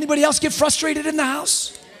 Anybody else get frustrated in the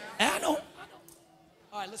house? I know.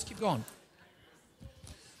 All right, let's keep going.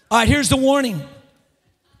 All right, here's the warning.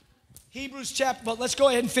 But let's go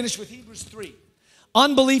ahead and finish with Hebrews 3.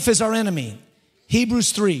 Unbelief is our enemy.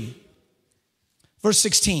 Hebrews 3, verse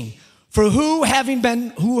 16. For who having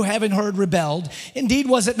heard rebelled, indeed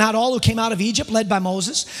was it not all who came out of Egypt led by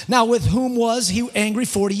Moses? Now with whom was he angry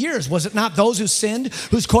 40 years? Was it not those who sinned,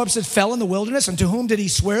 whose corpses fell in the wilderness? And to whom did he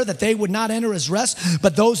swear that they would not enter his rest,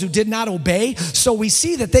 but those who did not obey? So we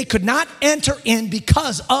see that they could not enter in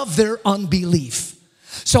because of their unbelief.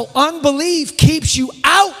 So unbelief keeps you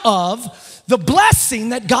out of the blessing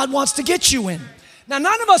that God wants to get you in. Now,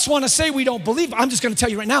 none of us want to say we don't believe. I'm just going to tell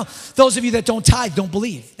you right now, those of you that don't tithe don't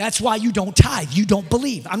believe. That's why you don't tithe. You don't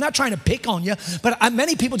believe. I'm not trying to pick on you, but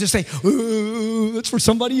many people just say, it's for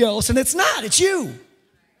somebody else, and it's not. It's you.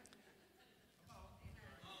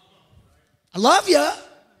 I love you.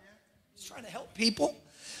 Just trying to help people.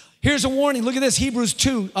 Here's a warning. Look at this, Hebrews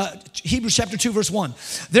chapter 2, verse 1.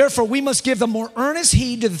 Therefore, we must give the more earnest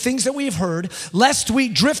heed to the things that we have heard, lest we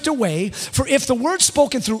drift away. For if the word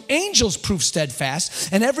spoken through angels proved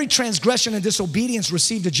steadfast, and every transgression and disobedience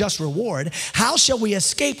received a just reward, how shall we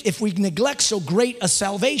escape if we neglect so great a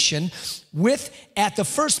salvation, which at the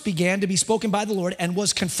first began to be spoken by the Lord, and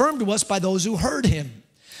was confirmed to us by those who heard him?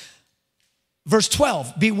 Verse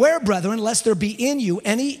 12, beware, brethren, lest there be in you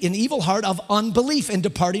an evil heart of unbelief in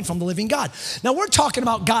departing from the living God. Now, we're talking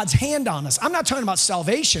about God's hand on us. I'm not talking about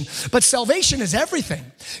salvation, but salvation is everything.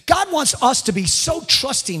 God wants us to be so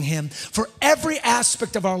trusting him for every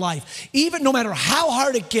aspect of our life. Even no matter how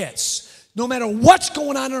hard it gets, no matter what's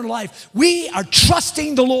going on in our life, we are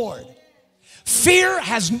trusting the Lord. Fear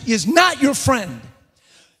is not your friend.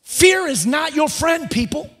 Fear is not your friend,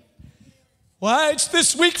 people. Well, it's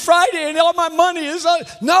this week Friday and all my money is...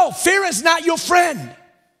 No, fear is not your friend.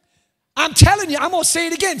 I'm telling you, I'm going to say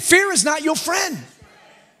it again. Fear is not your friend.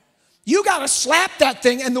 You got to slap that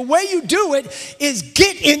thing, and the way you do it is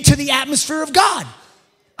get into the atmosphere of God.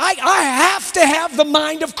 I have to have the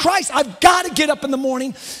mind of Christ. I've got to get up in the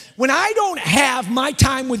morning. When I don't have my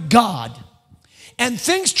time with God and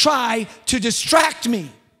things try to distract me,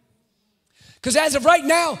 because as of right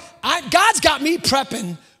now, God's got me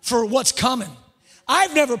prepping for what's coming.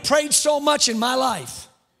 I've never prayed so much in my life.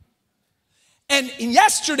 And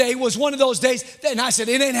yesterday was one of those days, and I said,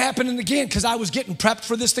 it ain't happening again, because I was getting prepped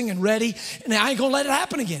for this thing and ready, and I ain't gonna let it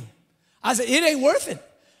happen again. I said, it ain't worth it.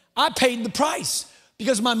 I paid the price,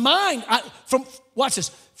 because my mind, watch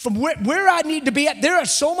this, from where I need to be at, there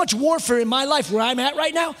is so much warfare in my life where I'm at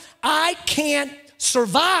right now, I can't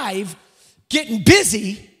survive getting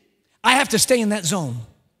busy. I have to stay in that zone.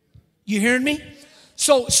 You hearing me?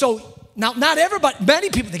 So now, not everybody, many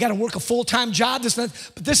people, they got to work a full-time job,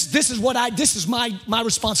 but this is my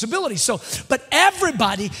responsibility. But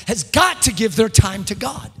everybody has got to give their time to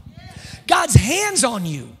God. God's hands on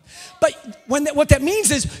you. But what that means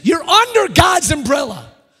is you're under God's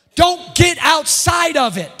umbrella. Don't get outside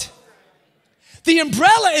of it. The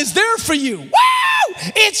umbrella is there for you. Woo!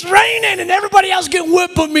 It's raining and everybody else getting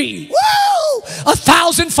whipped but me. Woo!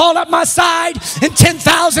 1,000 fall at my side and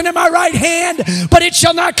 10,000 in my right hand, but it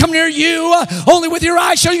shall not come near you. Only with your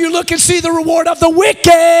eyes shall you look and see the reward of the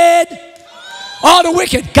wicked. Oh, the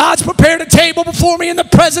wicked. God's prepared a table before me in the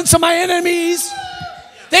presence of my enemies.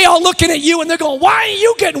 They all looking at you and they're going, why ain't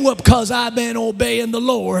you getting whooped? Because I've been obeying the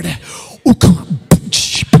Lord.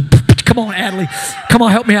 Come on, Adley. Come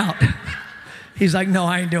on, help me out. He's like, no,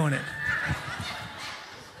 I ain't doing it.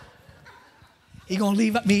 He's going to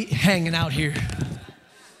leave me hanging out here.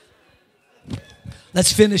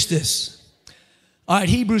 Let's finish this. All right,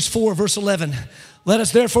 Hebrews 4, verse 11. Let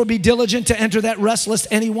us therefore be diligent to enter that rest, lest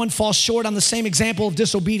anyone fall short on the same example of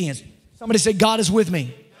disobedience. Somebody say, God is with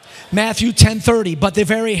me. Matthew 10:30. But the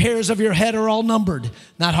very hairs of your head are all numbered.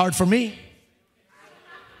 Not hard for me.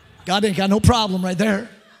 God ain't got no problem right there.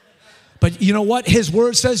 But you know what? His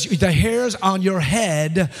word says the hairs on your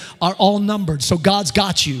head are all numbered. So God's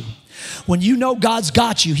got you. When you know God's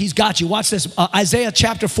got you, he's got you. Watch this. Isaiah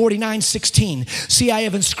chapter 49:16. See, I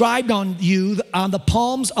have inscribed on you on the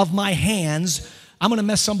palms of my hands. I'm going to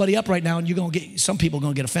mess somebody up right now, and some people are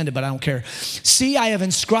going to get offended, but I don't care. See, I have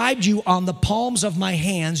inscribed you on the palms of my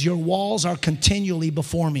hands. Your walls are continually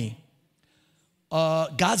before me.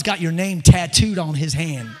 God's got your name tattooed on his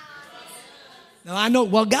hand. Now, I know,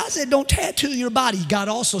 well, God said don't tattoo your body. God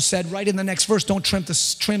also said right in the next verse, don't trim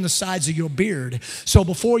the sides of your beard. So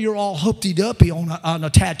before you're all hoopty-duppy on a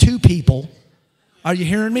tattoo people, are you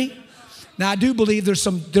hearing me? Now, I do believe I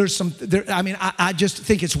just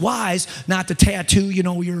think it's wise not to tattoo,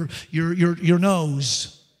 your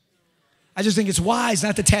nose. I just think it's wise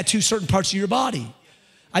not to tattoo certain parts of your body.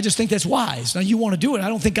 I just think that's wise. Now, you want to do it. I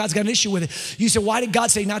don't think God's got an issue with it. You say, why did God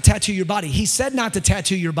say not tattoo your body? He said not to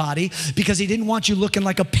tattoo your body because he didn't want you looking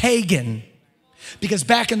like a pagan. Because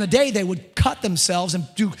back in the day, they would cut themselves and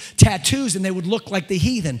do tattoos and they would look like the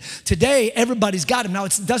heathen. Today, everybody's got them. Now,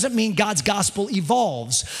 it doesn't mean God's gospel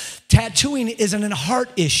evolves. Tattooing isn't a heart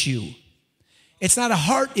issue. It's not a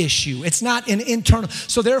heart issue. It's not an internal.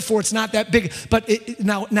 So therefore, it's not that big. But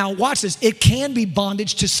now watch this. It can be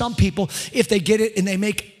bondage to some people if they get it and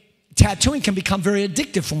they tattooing can become very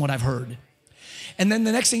addictive from what I've heard. And then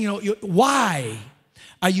the next thing why?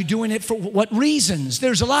 Are you doing it for what reasons?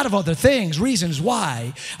 There's a lot of other things, reasons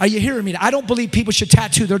why. Are you hearing me? I don't believe people should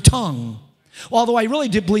tattoo their tongue. Although I really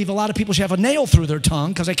do believe a lot of people should have a nail through their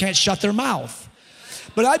tongue because they can't shut their mouth.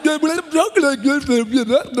 But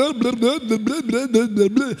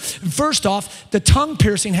first off, the tongue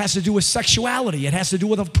piercing has to do with sexuality. It has to do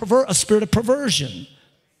with a spirit of perversion.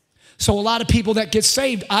 So a lot of people that get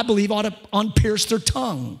saved, I believe, ought to unpierce their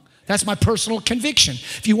tongue. That's my personal conviction.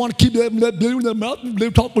 If you want to keep that in their mouth,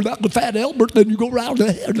 they're talking about the fat Albert, then you go around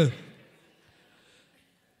the head.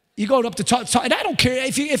 You go up to talk, and I don't care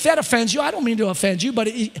if that offends you. I don't mean to offend you, but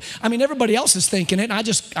everybody else is thinking it.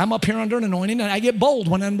 And I'm up here under an anointing, and I get bold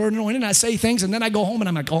when I'm under an anointing. I say things, and then I go home, and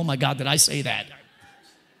I'm like, oh my God, did I say that?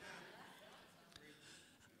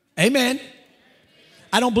 Amen.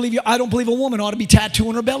 I don't believe a woman ought to be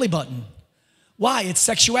tattooing her belly button. Why? It's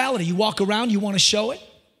sexuality. You walk around, you want to show it.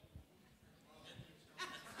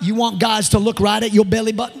 You want guys to look right at your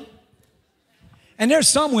belly button. And there's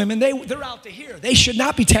some women, they're out to here. They should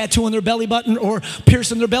not be tattooing their belly button or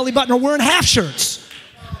piercing their belly button or wearing half shirts.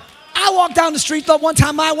 I walked down the street one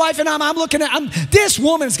time, my wife and I'm looking at, this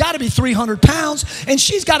woman's got to be 300 pounds, and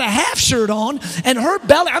she's got a half shirt on, and her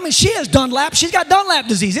belly, she has Dunlap, she's got Dunlap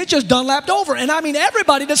disease. It just Dunlapped over, and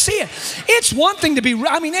everybody to see it. It's one thing to be,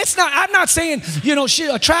 it's not, I'm not saying, she's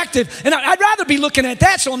attractive, and I'd rather be looking at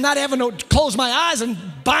that so I'm not having to close my eyes and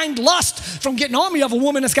bind lust from getting on me of a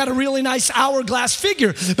woman that's got a really nice hourglass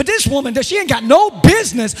figure. But this woman, she ain't got no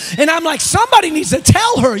business. And I'm like, somebody needs to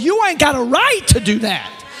tell her, you ain't got a right to do that.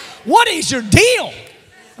 What is your deal?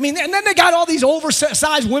 I mean, and then they got all these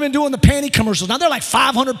oversized women doing the panty commercials. Now they're like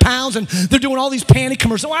 500 pounds and they're doing all these panty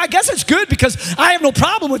commercials. Well, I guess it's good because I have no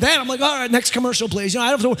problem with that. I'm like, all right, next commercial, please. You know,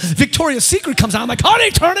 I don't know. Victoria's Secret comes out. I'm like, honey,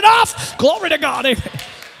 turn it off. Glory to God.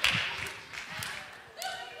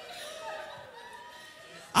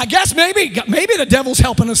 I guess maybe the devil's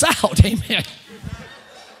helping us out. Amen.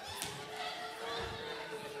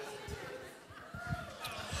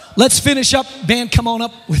 Let's finish up. Band, come on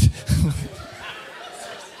up with...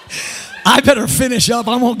 I better finish up.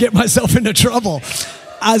 I won't get myself into trouble.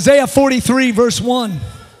 Isaiah 43, verse 1.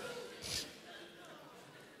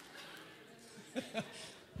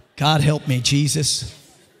 God help me, Jesus.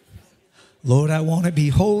 Lord, I want to be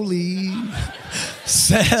holy,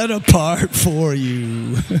 set apart for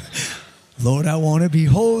you. Lord, I want to be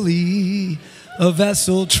holy, a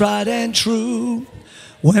vessel tried and true.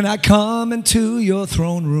 When I come into your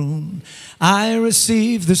throne room, I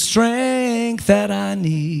receive the strength that I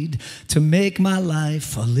need to make my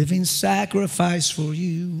life a living sacrifice for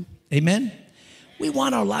you. Amen? We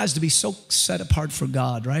want our lives to be so set apart for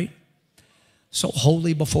God, right? So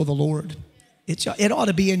holy before the Lord. It ought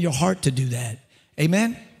to be in your heart to do that.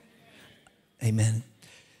 Amen? Amen.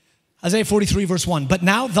 Isaiah 43, verse 1. But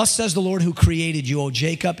now thus says the Lord who created you, O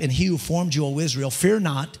Jacob, and he who formed you, O Israel. Fear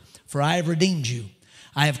not, for I have redeemed you.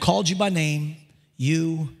 I have called you by name.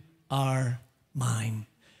 You are mine.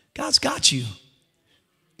 God's got you.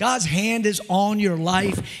 God's hand is on your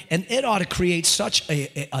life, and it ought to create such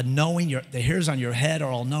a knowing. The hairs on your head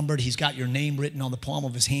are all numbered. He's got your name written on the palm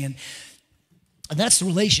of his hand. And that's the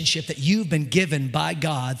relationship that you've been given by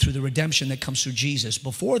God through the redemption that comes through Jesus.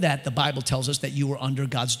 Before that, the Bible tells us that you were under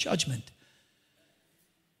God's judgment.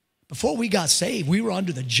 Before we got saved, we were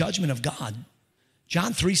under the judgment of God.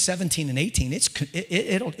 John 3, 17 and 18,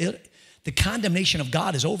 the condemnation of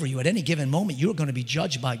God is over you. At any given moment, you're going to be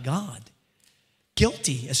judged by God.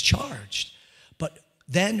 Guilty as charged. But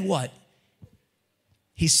then what?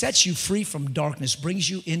 He sets you free from darkness, brings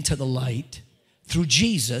you into the light through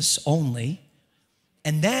Jesus only.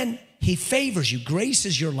 And then he favors you,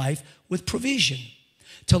 graces your life with provision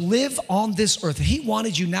to live on this earth. If he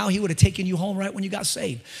wanted you now, he would have taken you home right when you got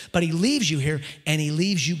saved. But he leaves you here, and he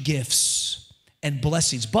leaves you gifts and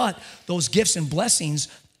blessings. But those gifts and blessings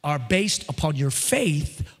are based upon your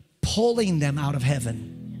faith pulling them out of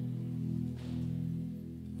heaven.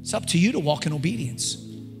 It's up to you to walk in obedience.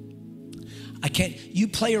 You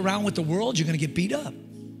play around with the world, you're going to get beat up.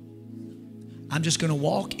 I'm just going to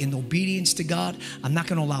walk in obedience to God. I'm not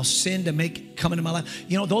going to allow sin to come into my life.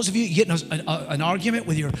 You know, those of you getting an argument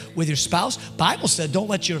with your spouse, Bible said don't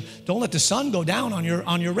let the sun go down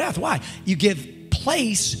on your wrath. Why? You give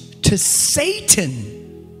place to Satan.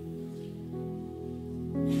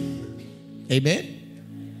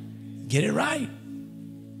 Amen? Get it right.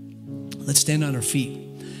 Let's stand on our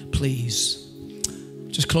feet, please.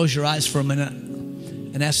 Just close your eyes for a minute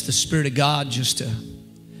and ask the Spirit of God just to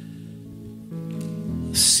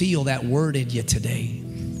seal that word in you today.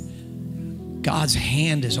 God's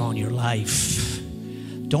hand is on your life.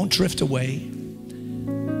 Don't drift away.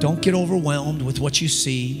 Don't get overwhelmed with what you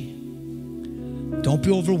see. Don't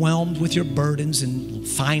be overwhelmed with your burdens and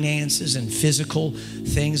finances and physical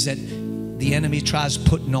things that the enemy tries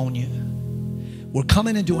putting on you. We're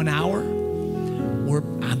coming into an hour where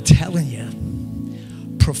I'm telling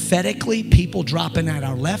you, prophetically, people dropping at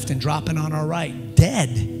our left and dropping on our right, dead.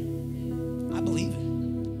 I believe it.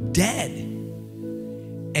 Dead.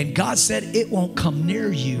 And God said it won't come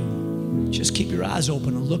near you. Just keep your eyes open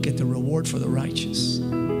and look at the reward for the righteous.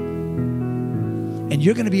 And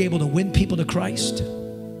you're going to be able to win people to Christ.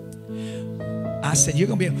 I said, you're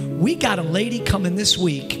going to be, we got a lady coming this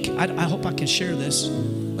week. I hope I can share this.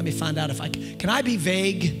 Let me find out if I can I be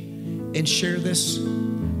vague and share this?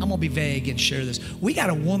 I'm going to be vague and share this. We got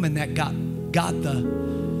a woman that got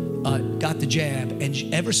the jab,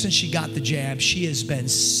 and ever since she got the jab, she has been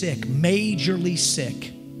sick, majorly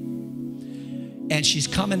sick. And she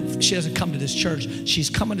doesn't come to this church. She's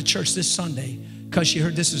coming to church this Sunday because she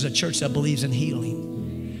heard this is a church that believes in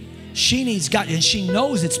healing. She needs God, and she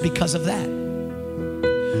knows it's because of that.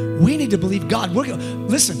 We need to believe God.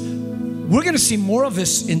 Listen, we're going to see more of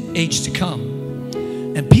this in age to come.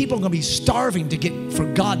 And people are going to be starving for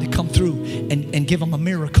God to come through and give them a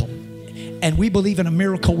miracle. And we believe in a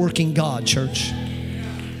miracle-working God, church.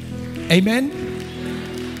 Amen?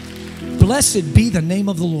 Blessed be the name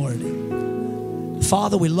of the Lord.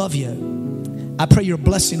 Father, we love you. I pray your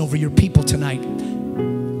blessing over your people tonight.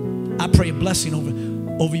 I pray a blessing over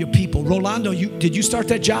over your people. Rolando, did you start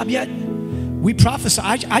that job yet? We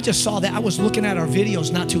prophesied. I just saw that. I was looking at our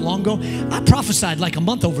videos not too long ago. I prophesied like a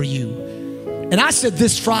month over you. And I said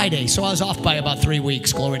this Friday, so I was off by about 3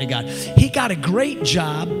 weeks, glory to God. He got a great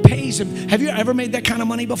job, pays him. Have you ever made that kind of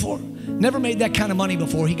money before? Never made that kind of money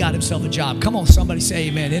before. He got himself a job. Come on, somebody say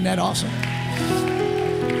amen. Isn't that awesome?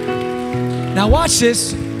 Now watch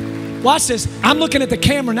this. Watch this. I'm looking at the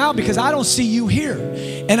camera now because I don't see you here.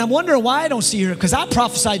 And I'm wondering why I don't see you here, because I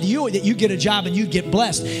prophesied to you that you get a job and you get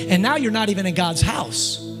blessed. And now you're not even in God's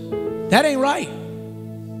house. That ain't right.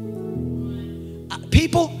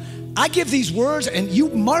 People, I give these words and you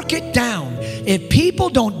mark it down. If people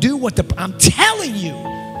don't do what I'm telling you,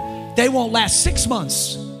 they won't last 6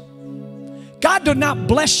 months. God did not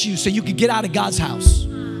bless you so you could get out of God's house.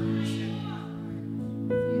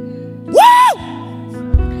 Woo!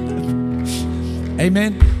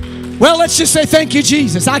 Amen. Well, let's just say thank you,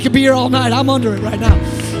 Jesus. I could be here all night. I'm under it right now.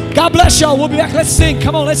 God bless y'all. We'll be back. Let's sing.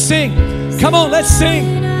 Come on, let's sing. Come on, let's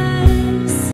sing.